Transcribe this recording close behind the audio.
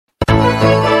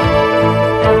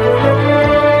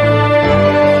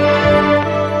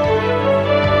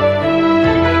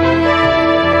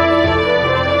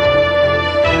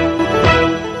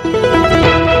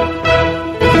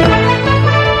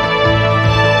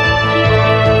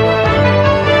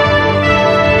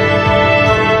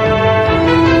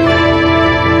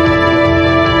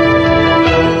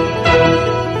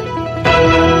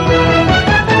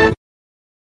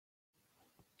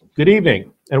Good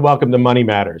evening and welcome to Money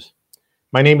Matters.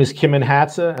 My name is Kimon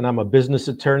Hatza and I'm a business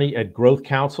attorney at Growth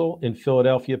Counsel in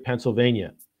Philadelphia,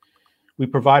 Pennsylvania. We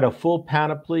provide a full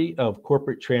panoply of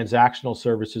corporate transactional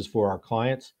services for our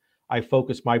clients. I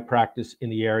focus my practice in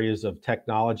the areas of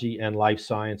technology and life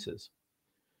sciences.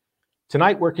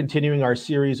 Tonight, we're continuing our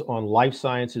series on life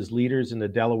sciences leaders in the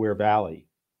Delaware Valley.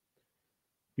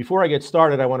 Before I get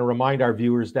started, I want to remind our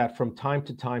viewers that from time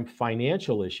to time,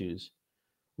 financial issues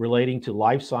relating to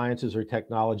life sciences or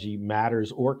technology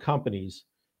matters or companies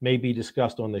may be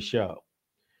discussed on the show.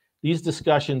 These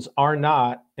discussions are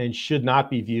not and should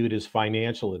not be viewed as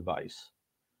financial advice.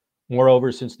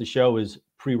 Moreover, since the show is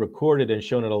pre-recorded and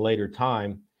shown at a later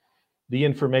time, the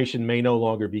information may no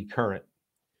longer be current.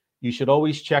 You should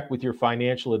always check with your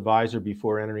financial advisor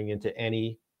before entering into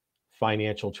any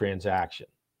financial transaction.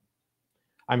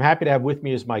 I'm happy to have with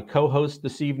me as my co-host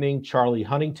this evening, Charlie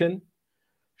Huntington.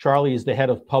 Charlie is the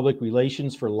head of public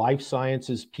relations for Life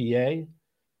Sciences PA.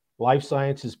 Life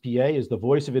Sciences PA is the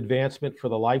voice of advancement for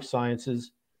the life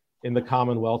sciences in the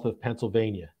Commonwealth of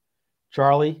Pennsylvania.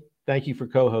 Charlie, thank you for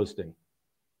co-hosting.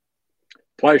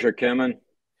 Pleasure, Kimon.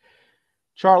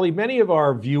 Charlie, many of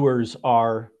our viewers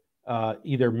are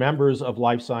either members of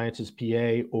Life Sciences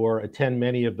PA or attend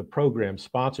many of the programs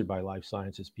sponsored by Life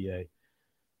Sciences PA.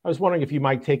 I was wondering if you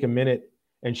might take a minute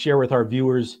and share with our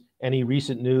viewers any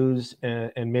recent news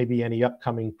and maybe any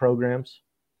upcoming programs.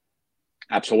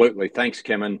 Absolutely. Thanks,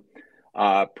 Kimon.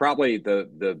 Probably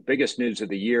the biggest news of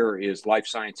the year is Life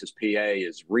Sciences PA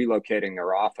is relocating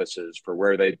their offices for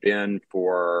where they've been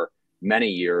for many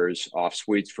years off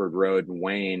Swedesford Road in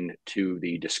Wayne to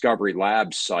the Discovery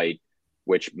Labs site,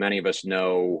 which many of us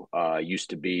know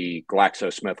used to be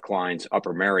GlaxoSmithKline's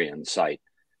Upper Merion site.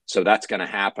 So that's going to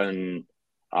happen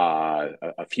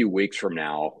a few weeks from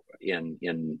now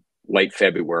in late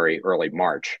February, early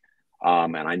March.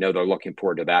 And I know they're looking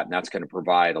forward to that. And that's going to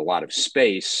provide a lot of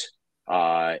space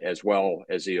as well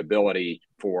as the ability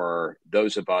for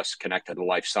those of us connected to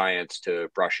life science to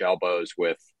brush elbows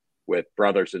with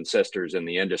brothers and sisters in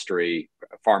the industry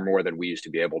far more than we used to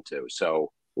be able to.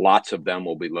 So lots of them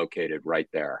will be located right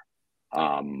there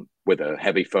with a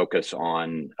heavy focus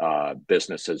on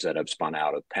businesses that have spun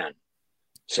out of Penn.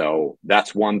 So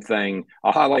that's one thing.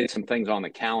 I'll highlight some things on the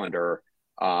calendar.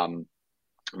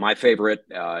 My favorite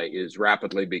is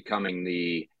rapidly becoming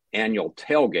the annual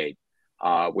tailgate,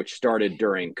 which started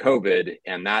during COVID,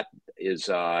 and that is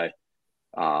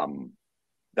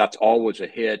that's always a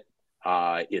hit.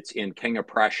 It's in King of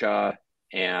Prussia,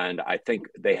 and I think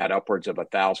they had upwards of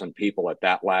 1,000 people at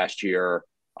that last year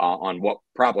on what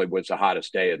probably was the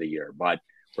hottest day of the year. But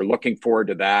we're looking forward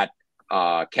to that.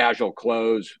 Casual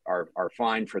clothes are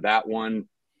fine for that one.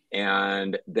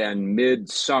 And then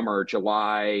mid-summer,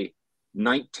 July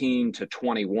 19 to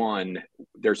 21,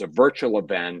 there's a virtual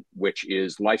event, which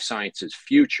is Life Sciences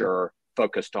Future,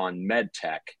 focused on med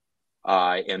tech.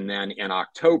 And then in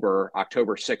October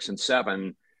 6 and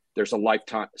 7, there's a Life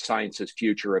Sciences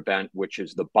Future event, which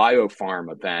is the BioPharm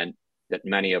event that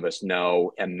many of us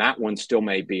know. And that one still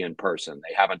may be in person.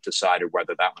 They haven't decided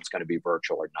whether that one's going to be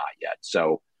virtual or not yet.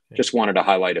 So just wanted to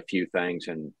highlight a few things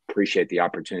and appreciate the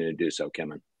opportunity to do so,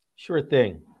 Kimon. Sure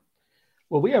thing.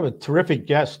 Well, we have a terrific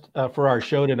guest for our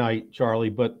show tonight, Charlie.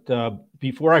 But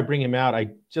before I bring him out, I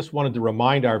just wanted to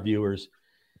remind our viewers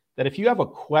that if you have a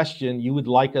question you would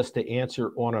like us to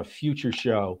answer on a future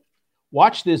show,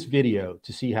 watch this video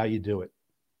to see how you do it.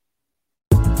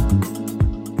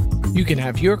 You can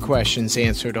have your questions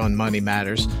answered on Money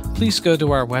Matters. Please go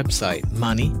to our website,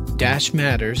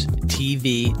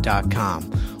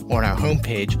 money-matterstv.com. On our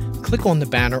homepage, click on the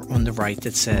banner on the right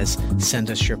that says,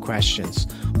 Send us your questions.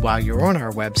 While you're on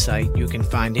our website, you can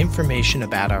find information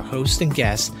about our host and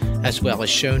guests, as well as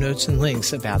show notes and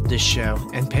links about this show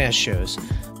and past shows.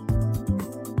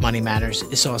 Money Matters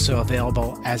is also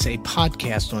available as a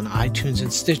podcast on iTunes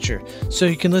and Stitcher, so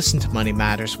you can listen to Money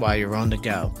Matters while you're on the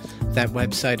go. That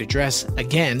website address,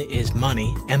 again, is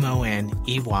money,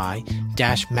 M-O-N-E-Y,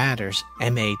 -matters,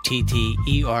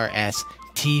 M-A-T-T-E-R-S,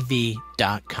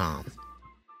 TV.com.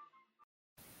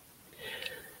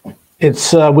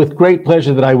 It's with great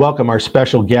pleasure that I welcome our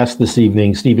special guest this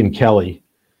evening, Stephen Kelly.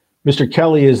 Mr.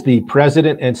 Kelly is the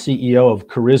president and CEO of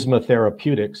Carisma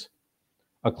Therapeutics,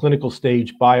 a clinical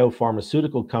stage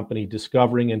biopharmaceutical company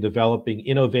discovering and developing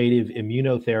innovative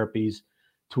immunotherapies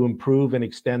to improve and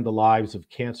extend the lives of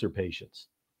cancer patients.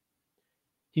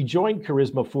 He joined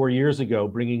Carisma 4 years ago,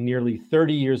 bringing nearly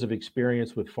 30 years of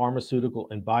experience with pharmaceutical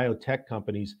and biotech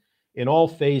companies in all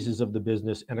phases of the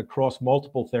business and across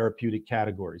multiple therapeutic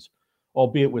categories,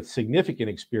 albeit with significant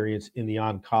experience in the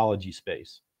oncology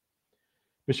space.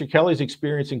 Mr. Kelly's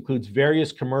experience includes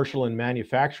various commercial and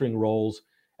manufacturing roles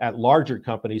at larger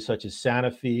companies such as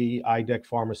Sanofi, IDEC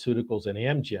Pharmaceuticals, and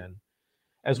Amgen,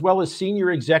 as well as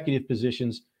senior executive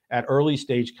positions at early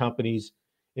stage companies,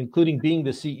 including being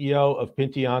the CEO of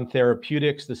Pinteon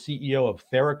Therapeutics, the CEO of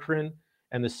Theracrin,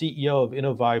 and the CEO of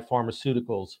Innovive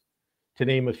Pharmaceuticals, to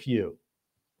name a few.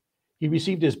 He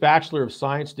received his Bachelor of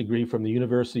Science degree from the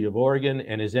University of Oregon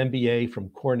and his MBA from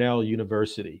Cornell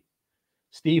University.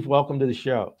 Steve, welcome to the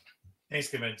show. Thanks,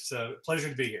 Kevin. It's a pleasure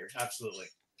to be here. Absolutely.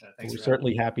 Thanks. We're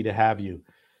certainly happy to have you.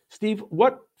 Steve,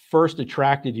 what first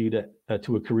attracted you to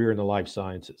a career in the life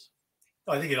sciences?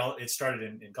 I think it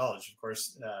started in college. Of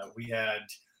course,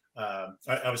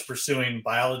 I was pursuing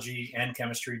biology and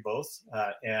chemistry both,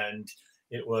 and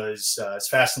it's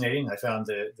fascinating. I found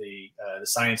the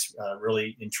science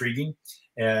really intriguing,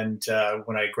 and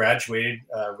when I graduated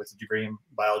with a degree in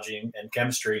biology and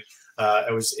chemistry,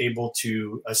 I was able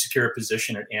to secure a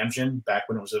position at Amgen back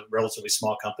when it was a relatively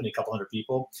small company, a couple hundred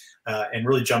people, and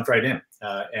really jumped right in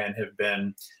and have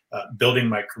been building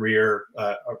my career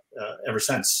ever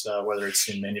since, whether it's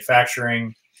in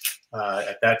manufacturing,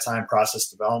 at that time, process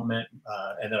development,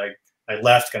 and then I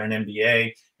left, got an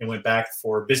MBA, and went back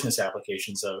for business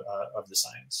applications of the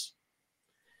science.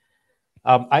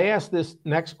 I asked this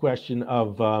next question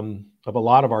of a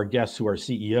lot of our guests who are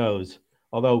CEOs,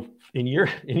 although in your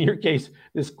case,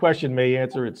 this question may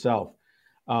answer itself.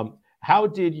 How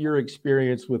did your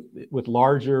experience with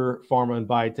larger pharma and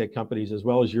biotech companies, as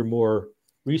well as your more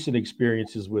recent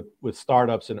experiences with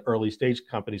startups and early stage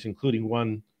companies, including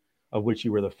one of which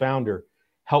you were the founder,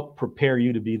 help prepare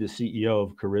you to be the CEO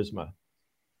of Carisma?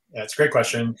 Yeah, it's a great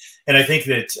question. And I think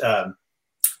that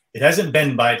it hasn't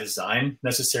been by design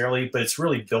necessarily, but it's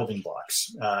really building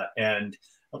blocks. And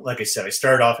like I said, I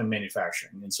started off in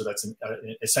manufacturing. And so that's an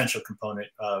essential component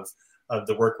of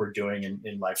the work we're doing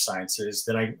in life sciences.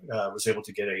 Then I was able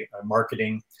to get a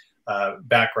marketing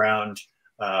background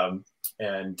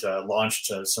and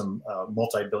launched some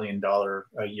multi-billion-dollar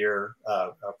a year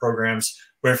programs.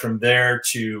 Went from there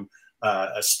to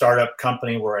a startup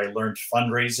company where I learned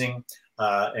fundraising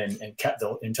and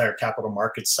the entire capital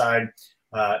markets side.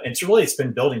 And so really it's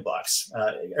been building blocks,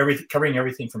 covering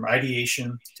everything from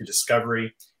ideation to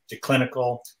discovery to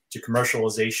clinical to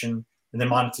commercialization, and then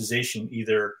monetization,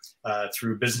 either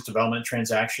through business development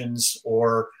transactions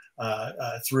or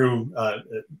through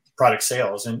product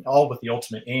sales, and all with the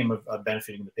ultimate aim of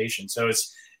benefiting the patient. So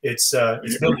it's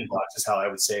building blocks is how I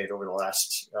would say it over the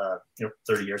last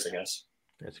 30 years, I guess.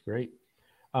 That's great.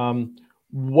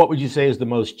 What would you say is the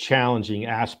most challenging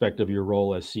aspect of your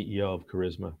role as CEO of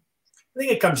Carisma? I think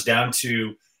it comes down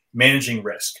to managing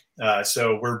risk.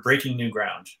 So we're breaking new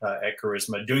ground at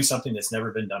Carisma, doing something that's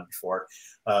never been done before,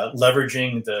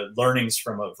 leveraging the learnings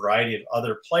from a variety of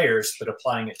other players, but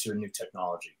applying it to a new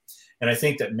technology. And I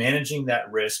think that managing that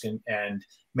risk and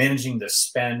managing the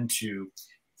spend to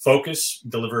focus,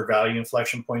 deliver value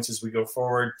inflection points as we go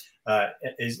forward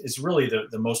is really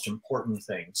the most important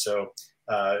thing. So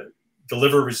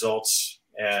deliver results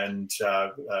and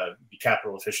be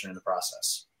capital efficient in the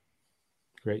process.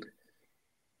 Great.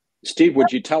 Steve,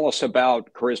 would you tell us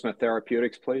about Carisma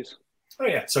Therapeutics, please? Oh,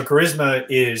 yeah. So Carisma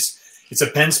it's a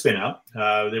Penn spinout.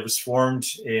 It was formed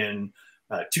in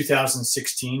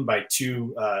 2016 by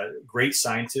two great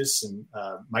scientists, and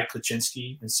Mike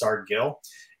Klichinsky and Sard Gill.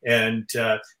 And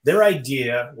their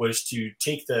idea was to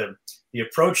take the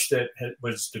approach that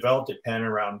was developed at Penn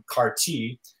around CAR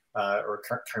T, or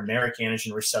chimeric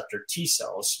antigen receptor T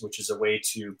cells, which is a way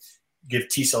to give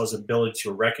T cells ability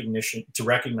to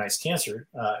recognize cancer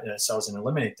cells and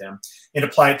eliminate them, and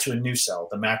apply it to a new cell,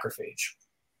 the macrophage.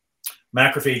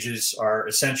 Macrophages are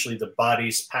essentially the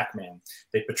body's Pac-Man.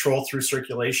 They patrol through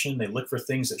circulation, they look for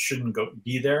things that shouldn't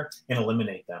be there and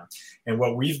eliminate them. And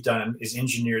what we've done is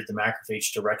engineered the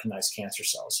macrophage to recognize cancer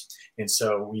cells. And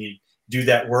so we do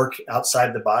that work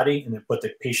outside the body and then put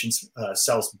the patient's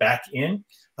cells back in,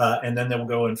 and then they'll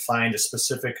go and find a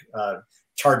specific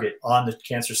target on the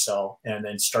cancer cell and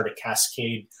then start a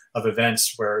cascade of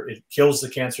events where it kills the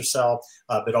cancer cell,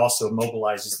 but also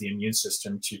mobilizes the immune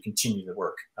system to continue the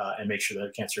work and make sure that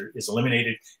the cancer is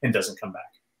eliminated and doesn't come back.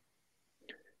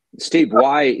 Steve,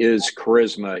 why is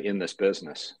Carisma in this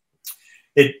business?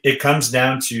 It comes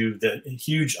down to the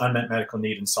huge unmet medical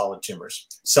need in solid tumors.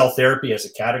 Cell therapy as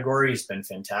a category has been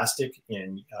fantastic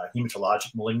in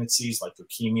hematologic malignancies like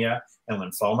leukemia and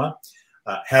lymphoma.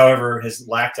 However, has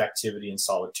lacked activity in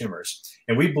solid tumors.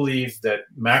 And we believe that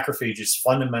macrophages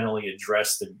fundamentally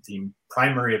address the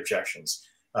primary objections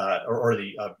or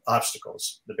the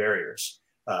obstacles, the barriers,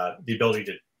 the ability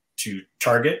to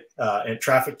target and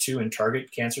traffic to and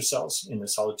target cancer cells in the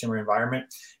solid tumor environment,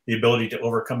 the ability to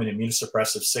overcome an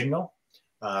immunosuppressive signal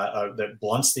that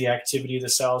blunts the activity of the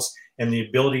cells, and the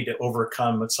ability to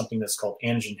overcome something that's called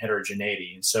antigen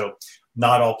heterogeneity. And so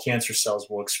not all cancer cells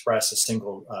will express a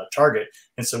single target.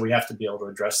 And so we have to be able to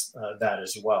address that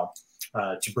as well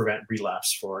to prevent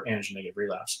relapse for antigen negative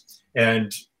relapse.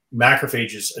 And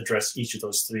macrophages address each of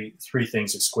those three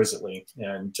things exquisitely.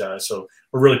 And so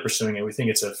we're really pursuing it. We think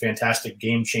it's a fantastic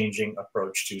game-changing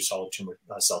approach to solid tumor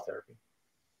cell therapy.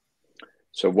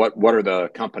 So what are the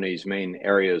company's main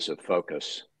areas of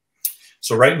focus?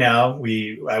 So right now,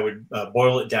 I would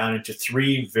boil it down into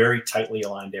three very tightly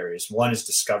aligned areas. One is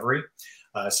discovery.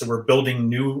 So we're building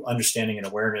new understanding and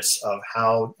awareness of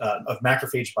how of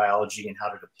macrophage biology and how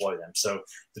to deploy them. So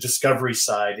the discovery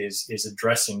side is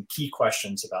addressing key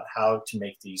questions about how to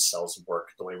make these cells work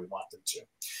the way we want them to.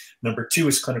 Number two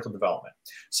is clinical development.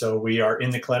 So we are in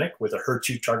the clinic with a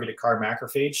HER2 targeted CAR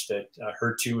macrophage that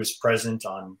HER2 is present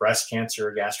on breast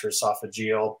cancer,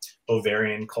 gastroesophageal,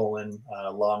 ovarian, colon,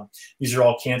 lung. These are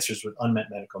all cancers with unmet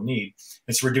medical need.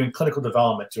 And so we're doing clinical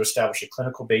development to establish a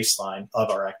clinical baseline of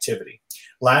our activity.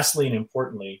 Lastly, and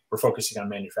importantly, we're focusing on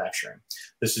manufacturing.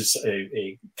 This is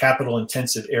a capital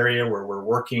intensive area where we're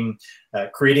working,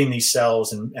 creating these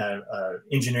cells and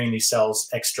engineering these cells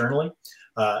externally.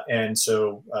 And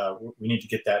so we need to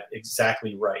get that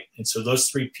exactly right. And so those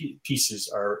three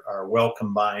pieces are well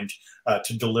combined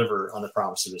to deliver on the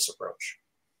promise of this approach.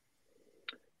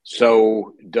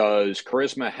 So does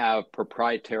Carisma have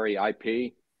proprietary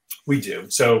IP? We do.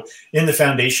 So in the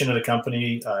foundation of the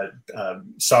company,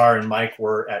 SAR and Mike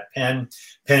were at Penn.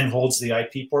 Penn holds the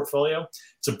IP portfolio.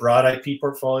 It's a broad IP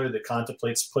portfolio that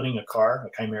contemplates putting a CAR,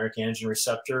 a chimeric antigen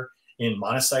receptor, in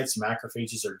monocytes,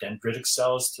 macrophages, or dendritic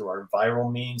cells through our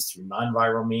viral means, through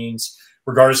non-viral means,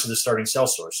 regardless of the starting cell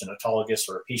source, an autologous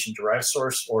or a patient-derived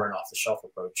source or an off-the-shelf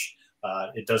approach.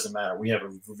 It doesn't matter. We have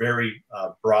a very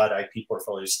broad IP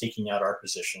portfolio staking out our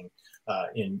position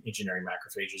in engineering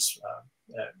macrophages,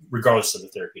 regardless of the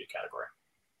therapeutic category.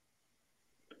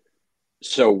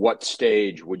 So what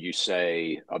stage would you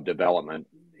say of development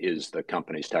is the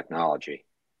company's technology?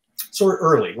 So we're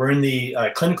early. We're in the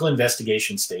clinical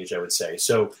investigation stage, I would say.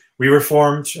 So we were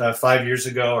formed 5 years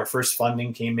ago. Our first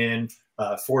funding came in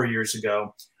 4 years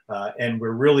ago. And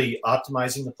we're really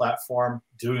optimizing the platform,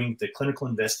 doing the clinical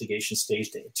investigation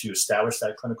stage to establish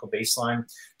that clinical baseline,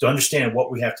 to understand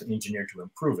what we have to engineer to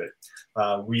improve it.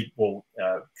 We will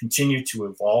continue to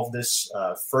evolve this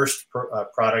first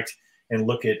product and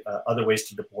look at other ways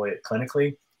to deploy it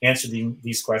clinically, answer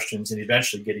these questions, and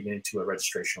eventually getting into a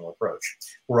registrational approach.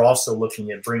 We're also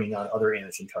looking at bringing on other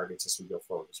antigen targets as we go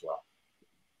forward as well.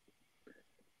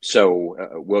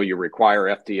 So will you require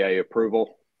FDA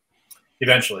approval?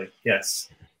 Eventually, yes.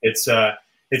 It's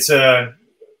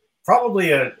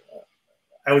probably I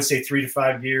would say 3 to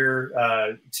 5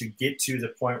 year to get to the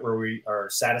point where we are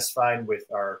satisfied with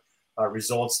our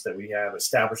results, that we have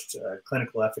established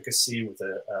clinical efficacy with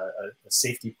a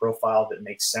safety profile that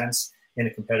makes sense in a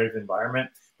competitive environment.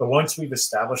 But once we've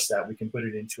established that, we can put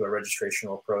it into a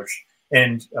registrational approach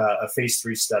and a phase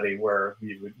 3 study where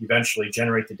we would eventually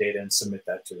generate the data and submit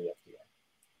that to the FDA.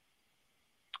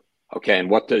 Okay, and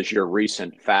what does your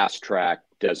recent fast track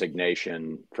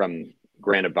designation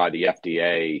granted by the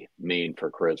FDA mean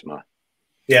for Carisma?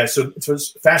 Yeah, so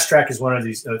fast track is one of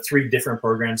these 3 different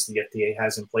programs the FDA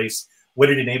has in place. What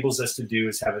it enables us to do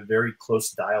is have a very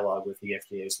close dialogue with the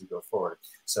FDA as we go forward.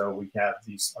 So we have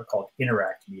these are called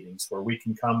interact meetings where we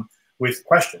can come with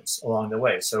questions along the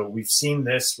way. So we've seen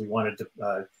this, we wanted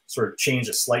to sort of change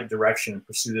a slight direction and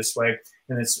pursue this way.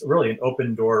 And it's really an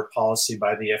open door policy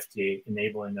by the FDA,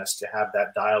 enabling us to have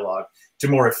that dialogue to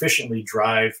more efficiently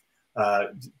drive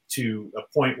to a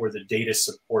point where the data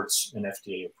supports an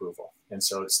FDA approval. And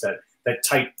so it's that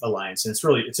tight alliance. And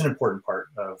it's an important part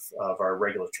of our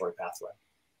regulatory pathway.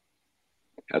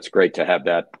 That's great to have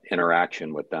that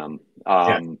interaction with them.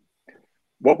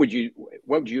 What would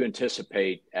you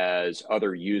anticipate as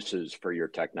other uses for your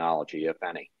technology, if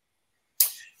any?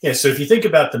 Yeah, so if you think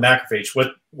about the macrophage,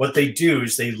 what they do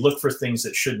is they look for things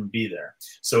that shouldn't be there.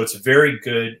 So it's very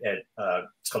good at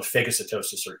it's called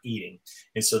phagocytosis, or eating.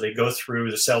 And so they go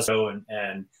through, the cells go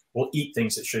and will eat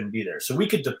things that shouldn't be there. So we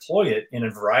could deploy it in a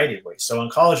variety of ways. So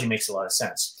oncology makes a lot of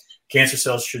sense. Cancer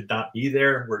cells should not be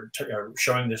there. We're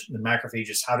showing the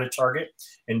macrophages how to target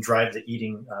and drive the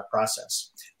eating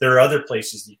process. There are other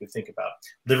places that you could think about.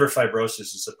 Liver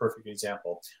fibrosis is a perfect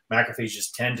example.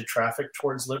 Macrophages tend to traffic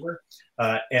towards liver,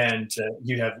 and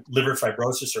you have liver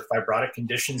fibrosis or fibrotic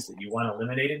conditions that you want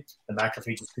eliminated. The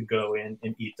macrophages could go in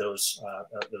and eat those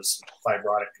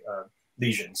fibrotic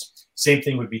lesions. Same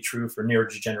thing would be true for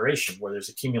neurodegeneration, where there's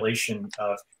accumulation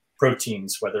of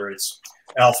proteins, whether it's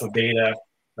alpha, beta,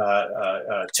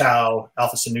 tau,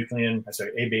 alpha-synuclein,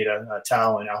 A beta,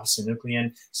 tau, and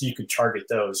alpha-synuclein. So you could target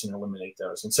those and eliminate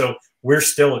those. And so we're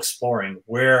still exploring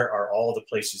where are all the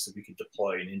places that we could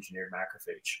deploy an engineered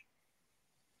macrophage.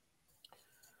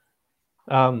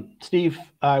 Steve,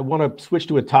 I want to switch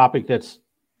to a topic that's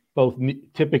both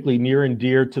typically near and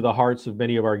dear to the hearts of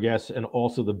many of our guests and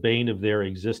also the bane of their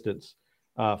existence,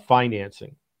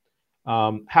 financing.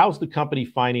 How's the company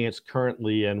financed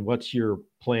currently, and what's your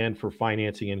plan for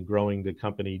financing and growing the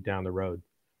company down the road?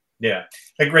 Yeah,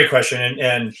 a great question.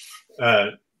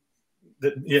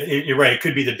 You're right. It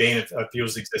could be the bane of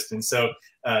Fuel's existence. So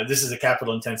this is a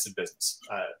capital-intensive business,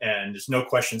 and there's no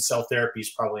question cell therapy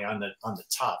is probably on the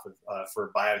top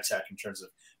for biotech in terms of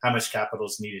how much capital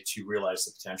is needed to realize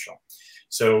the potential.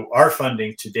 So our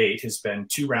funding to date has been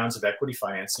 2 rounds of equity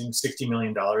financing, $60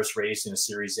 million raised in a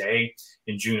Series A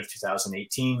in June of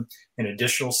 2018. An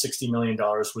additional $60 million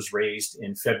was raised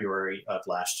in February of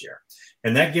last year.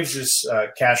 And that gives us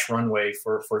cash runway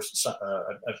for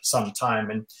some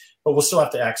time, but we'll still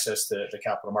have to access the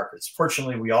capital markets.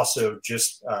 Fortunately, we also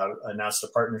just announced a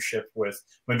partnership with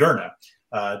Moderna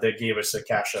that gave us a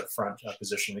cash upfront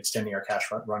position, extending our cash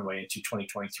runway into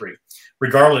 2023.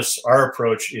 Regardless, our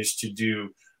approach is to do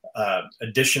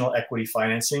additional equity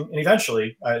financing. And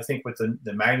eventually, I think with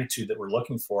the magnitude that we're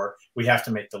looking for, we have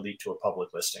to make the leap to a public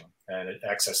listing and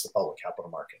access the public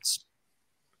capital markets.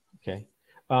 Okay.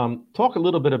 Talk a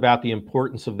little bit about the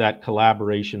importance of that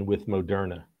collaboration with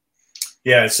Moderna.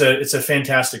 Yeah, it's a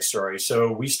fantastic story.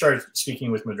 So we started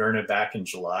speaking with Moderna back in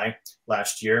July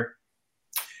last year.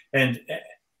 And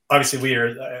obviously,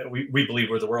 we believe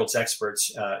we're the world's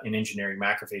experts in engineering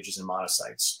macrophages and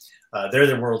monocytes. They're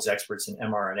the world's experts in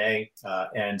mRNA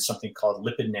and something called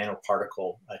lipid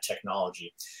nanoparticle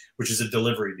technology, which is a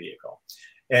delivery vehicle.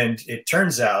 And it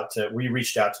turns out that we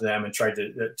reached out to them and tried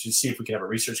to see if we could have a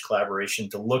research collaboration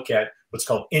to look at what's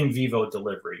called in vivo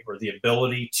delivery, or the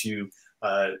ability to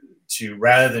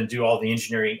rather than do all the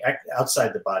engineering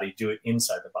outside the body, do it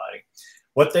inside the body.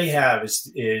 What they have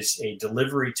is a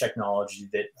delivery technology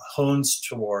that hones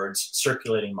towards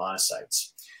circulating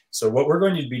monocytes. So what we're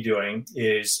going to be doing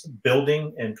is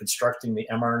building and constructing the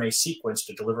mRNA sequence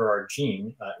to deliver our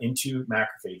gene into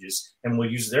macrophages, and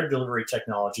we'll use their delivery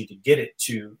technology to get it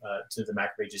to the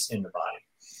macrophages in the body.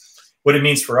 What it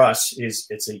means for us is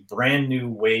it's a brand new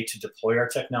way to deploy our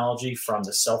technology from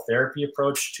the cell therapy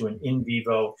approach to an in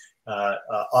vivo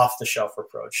off-the-shelf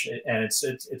approach, and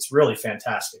it's really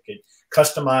fantastic. It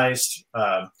customized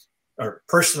or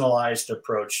personalized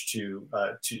approach to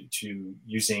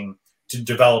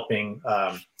developing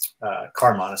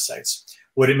CAR monocytes.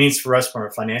 What it means for us from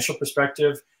a financial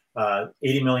perspective,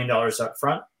 $80 million up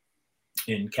front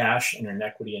in cash and an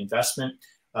equity investment.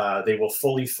 They will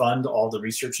fully fund all the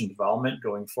research and development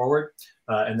going forward.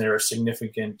 And there are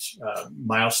significant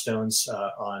milestones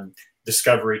on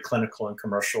discovery, clinical, and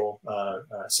commercial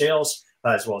sales,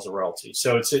 as well as a royalty.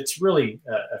 So it's really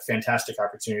a fantastic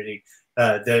opportunity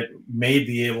that may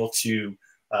be able to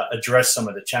address some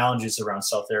of the challenges around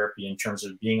cell therapy in terms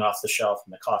of being off the shelf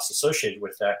and the costs associated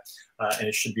with that. And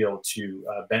it should be able to,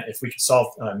 if we can solve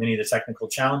many of the technical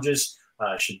challenges,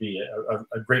 it should be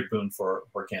a great boon for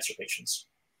cancer patients.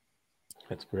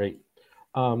 That's great.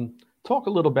 Talk a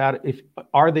little about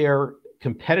are there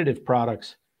competitive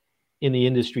products in the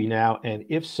industry now? And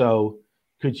if so,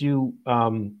 could you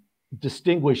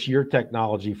distinguish your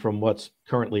technology from what's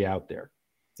currently out there?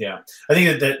 Yeah, I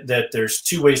think that there's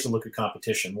 2 ways to look at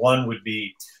competition. One would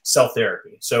be cell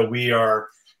therapy. So we are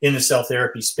in the cell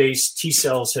therapy space. T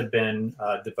cells have been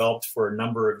developed for a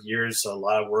number of years. A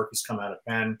lot of work has come out of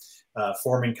Penn,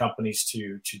 forming companies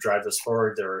to drive this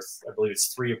forward. There are, I believe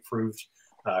it's 3 approved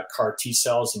CAR T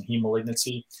cells in heme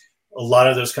malignancy. A lot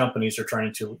of those companies are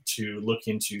trying to look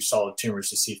into solid tumors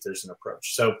to see if there's an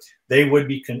approach. So they would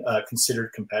be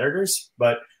considered competitors,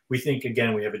 but we think,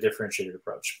 again, we have a differentiated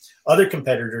approach. Other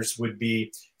competitors would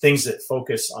be things that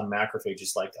focus on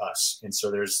macrophages like us. And so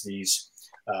there's these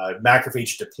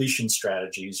macrophage depletion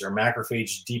strategies, or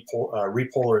macrophage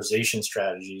repolarization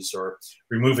strategies, or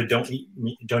remove a don't eat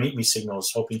me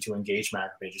signals, hoping to engage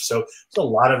macrophages. So there's a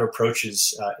lot of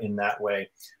approaches in that way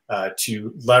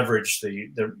to leverage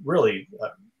the really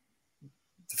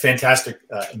fantastic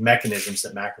mechanisms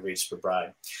that macrophages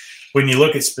provide. When you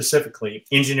look at specifically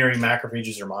engineering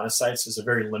macrophages or monocytes, is a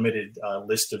very limited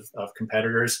list of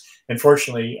competitors. And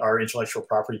fortunately, our intellectual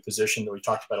property position that we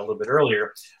talked about a little bit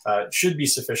earlier should be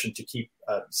sufficient to keep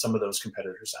some of those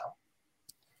competitors out.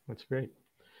 That's great.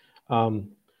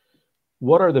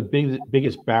 what are the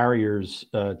biggest barriers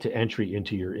to entry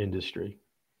into your industry?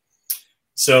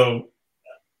 So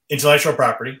intellectual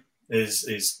property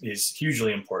is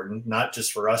hugely important, not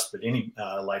just for us, but any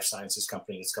life sciences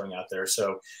company that's going out there.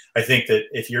 So I think that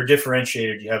if you're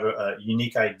differentiated, you have a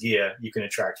unique idea, you can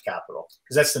attract capital,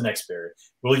 because that's the next barrier.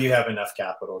 Will you have enough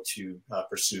capital to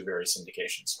pursue various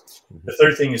indications? Mm-hmm. The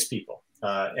third thing is people.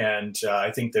 And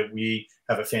I think that we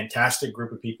have a fantastic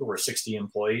group of people. We're 60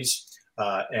 employees.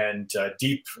 And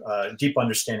deep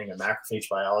understanding of macrophage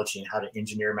biology and how to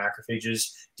engineer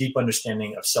macrophages, deep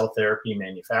understanding of cell therapy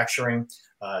manufacturing.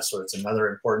 So it's another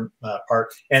important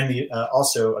part, and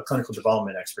also a clinical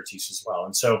development expertise as well.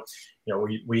 And so,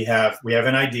 we have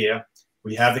an idea,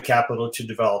 we have the capital to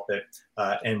develop it,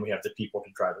 and we have the people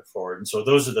to drive it forward. And so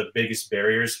those are the biggest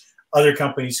barriers. Other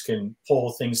companies can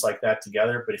pull things like that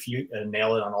together, but if you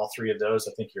nail it on all three of those,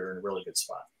 I think you're in a really good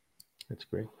spot. That's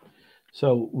great.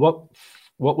 So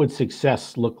what would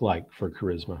success look like for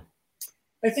Carisma?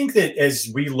 I think that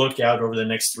as we look out over the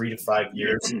next 3 to 5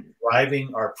 years,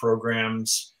 driving our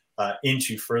programs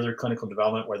into further clinical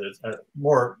development, whether it's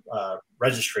more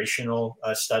registrational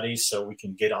studies so we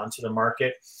can get onto the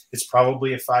market, it's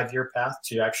probably a 5-year path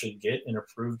to actually get an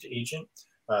approved agent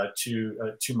to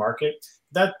market.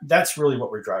 That's really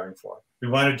what we're driving for. We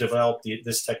want to develop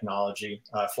this technology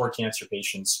for cancer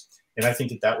patients. And I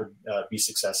think that would be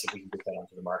success if we can get that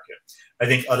onto the market. I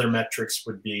think other metrics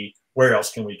would be, where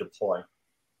else can we deploy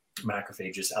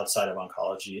macrophages outside of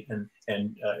oncology,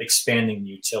 and expanding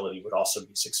utility would also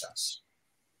be success.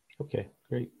 Okay,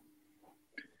 great.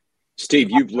 Steve,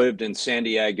 you've lived in San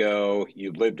Diego,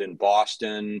 you've lived in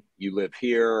Boston, you live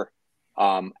here.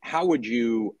 How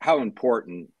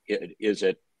important is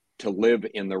it to live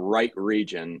in the right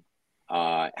region?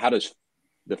 How does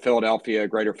the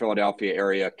greater Philadelphia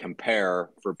area compare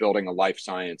for building a life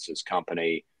sciences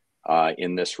company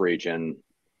in this region?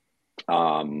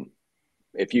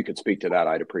 If you could speak to that,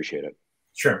 I'd appreciate it.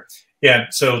 Sure. Yeah.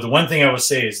 So the one thing I will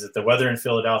say is that the weather in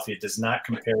Philadelphia does not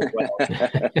compare well.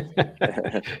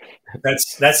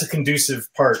 That's a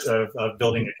conducive part of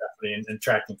building a company and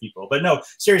attracting people. But no,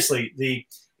 seriously,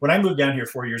 when I moved down here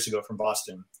 4 years ago from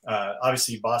Boston,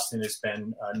 obviously Boston has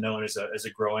been known as a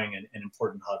growing and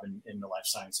important hub in the life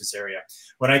sciences area.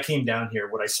 When I came down here,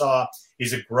 what I saw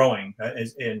is a growing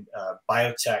in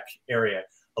biotech area.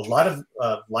 A lot of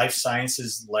life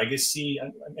sciences legacy,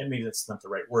 and maybe that's not the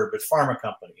right word, but pharma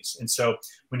companies. And so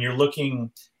when you're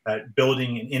looking at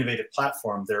building an innovative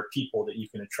platform, there are people that you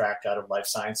can attract out of life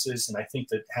sciences. And I think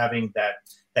that having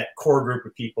that core group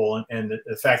of people and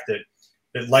the fact that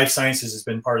life sciences has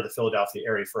been part of the Philadelphia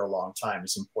area for a long time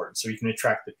is important. So you can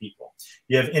attract the people.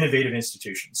 You have innovative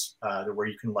institutions where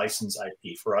you can license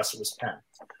IP. For us, it was Penn.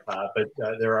 But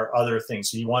there are other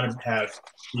things. So you want to have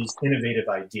these innovative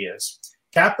ideas.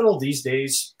 Capital these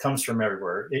days comes from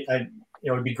everywhere.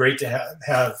 It would be great to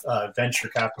have venture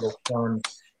capital formed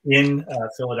in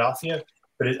Philadelphia,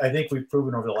 but I think we've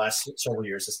proven over the last several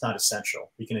years it's not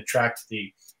essential. We can attract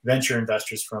the venture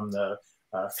investors from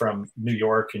New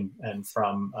York and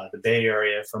from the Bay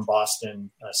Area, from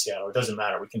Boston, Seattle. It doesn't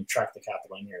matter. We can attract the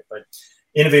capital in here, but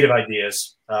innovative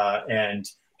ideas and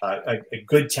a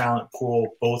good talent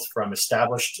pool, both from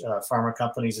established pharma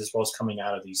companies as well as coming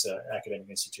out of these academic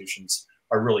institutions,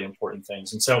 are really important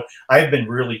things. And so I've been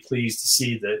really pleased to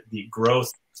see the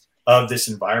growth of this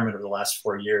environment over the last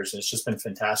 4 years. And it's just been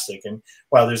fantastic. And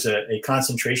while there's a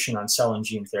concentration on cell and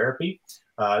gene therapy,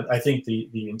 I think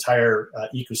the entire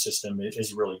ecosystem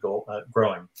is really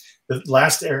growing. The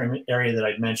last area that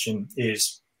I'd mention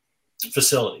is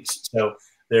facilities. So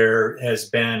there has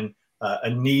been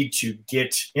a need to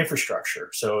get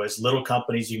infrastructure. So as little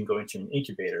companies, you can go into an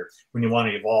incubator. When you want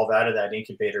to evolve out of that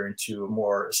incubator into a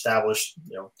more established,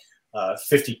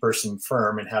 50-person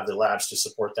firm and have the labs to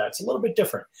support that, it's a little bit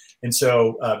different. And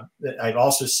so I've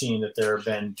also seen that there have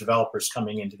been developers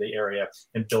coming into the area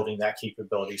and building that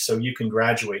capability. So you can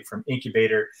graduate from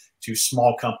incubator to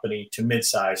small company to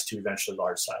mid-size to eventually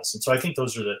large size. And so I think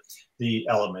those are the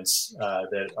elements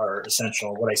that are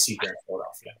essential, what I see here in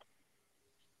Philadelphia.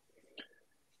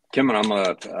 Kim, I'm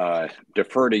going to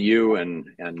defer to you,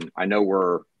 and I know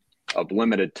we're of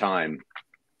limited time,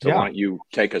 so why don't you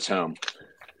take us home?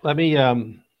 Let me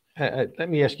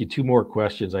ask you two more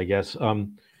questions, I guess.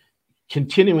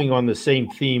 Continuing on the same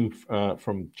theme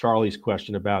from Charlie's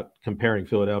question about comparing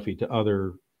Philadelphia to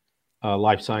other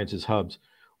life sciences hubs,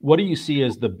 what do you see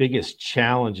as the biggest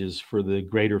challenges for the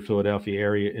greater Philadelphia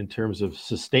area in terms of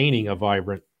sustaining a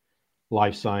vibrant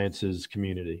life sciences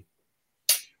community?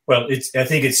 Well, I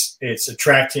think it's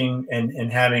attracting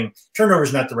and having turnover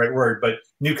is not the right word, but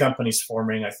new companies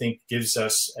forming, I think, gives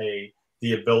us a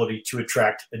the ability to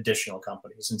attract additional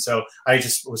companies. And so I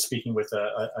just was speaking with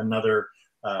another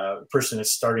person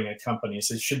that's starting a company and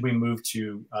said, should we move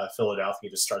to Philadelphia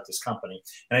to start this company?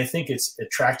 And I think it's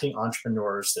attracting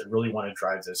entrepreneurs that really want to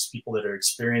drive this, people that are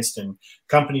experienced in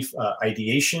company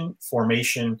ideation,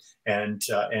 formation, and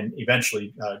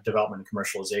eventually development and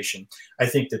commercialization. I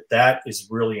think that is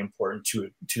really important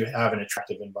to have an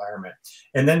attractive environment.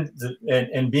 And then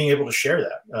and being able to share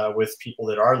that with people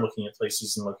that are looking at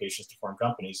places and locations to form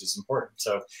companies is important.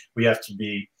 So we have to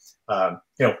be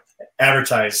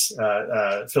advertise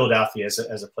Philadelphia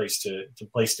as a place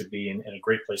to be and a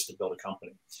great place to build a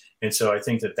company. And so I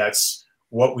think that's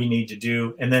what we need to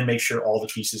do, and then make sure all the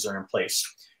pieces are in place.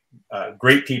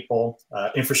 Great people,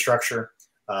 infrastructure,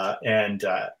 and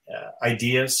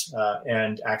ideas,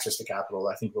 and access to capital.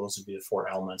 I think those would be the 4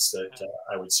 elements that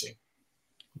I would see.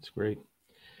 That's great.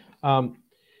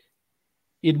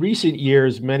 In recent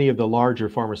years, many of the larger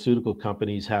pharmaceutical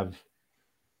companies have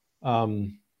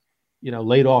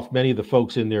laid off many of the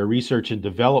folks in their research and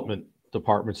development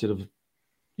departments that have,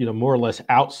 more or less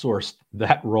outsourced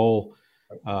that role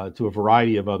to a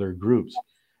variety of other groups.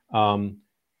 And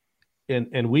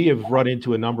we have run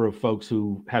into a number of folks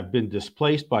who have been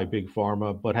displaced by big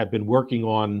pharma, but have been working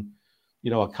on,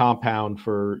 a compound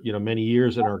for, many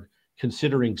years and are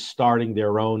considering starting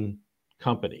their own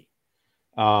company.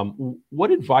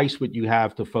 What advice would you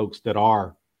have to folks that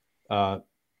are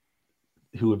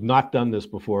who have not done this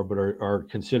before, but are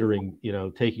considering,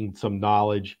 taking some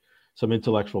knowledge, some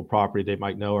intellectual property they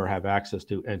might know or have access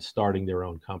to, and starting their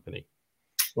own company?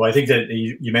 Well, I think that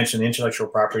you mentioned intellectual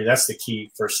property. That's the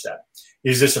key first step.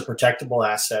 Is this a protectable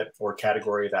asset or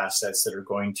category of assets that are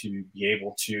going to be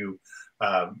able to,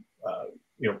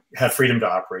 have freedom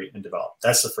to operate and develop?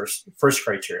 That's the first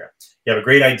criteria. You have a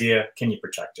great idea. Can you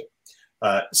protect it?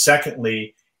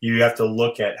 Secondly, you have to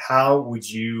look at how would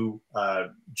you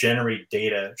generate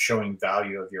data showing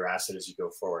value of your asset as you go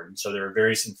forward. And so there are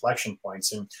various inflection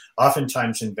points, and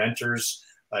oftentimes inventors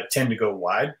tend to go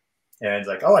wide and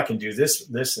like, oh, I can do this,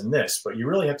 this, and this. But you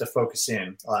really have to focus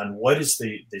in on what is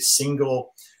the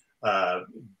single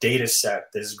data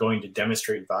set that is going to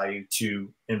demonstrate value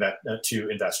to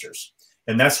investors.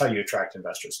 And that's how you attract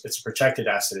investors. It's a protected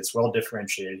asset. It's well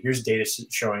differentiated. Here's data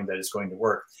showing that it's going to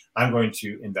work. I'm going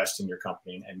to invest in your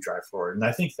company and drive forward. And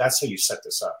I think that's how you set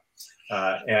this up.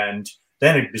 And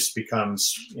then it just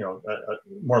becomes,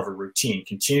 more of a routine.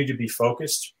 Continue to be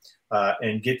focused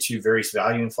and get to various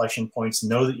value inflection points.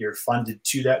 Know that you're funded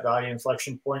to that value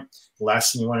inflection point. The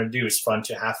last thing you want to do is fund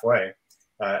to halfway.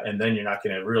 And then you're not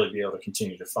going to really be able to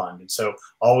continue to fund. And so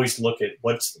always look at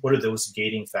what are those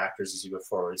gating factors as you go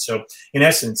forward. So in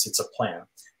essence, it's a plan.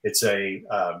 It's a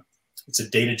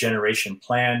data generation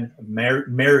plan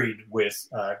married with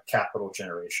capital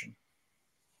generation.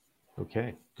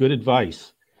 Okay, good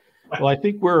advice. Well, I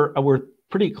think we're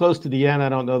pretty close to the end. I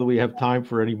don't know that we have time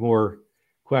for any more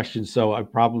questions, so I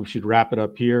probably should wrap it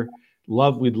up here.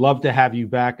 We'd love to have you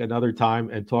back another time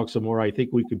and talk some more. I think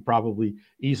we could probably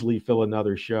easily fill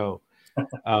another show.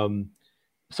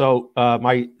 So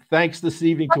my thanks this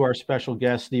evening to our special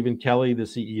guest, Stephen Kelly, the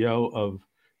CEO of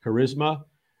Carisma.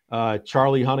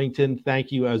 Charlie Huntington,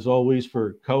 thank you as always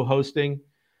for co-hosting.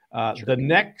 Sure. The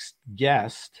next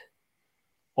guest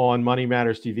on Money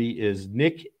Matters TV is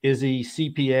Nick Izzi,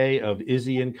 CPA of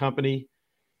Izzi & Company.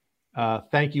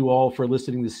 Thank you all for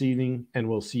listening this evening, and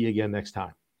we'll see you again next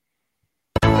time.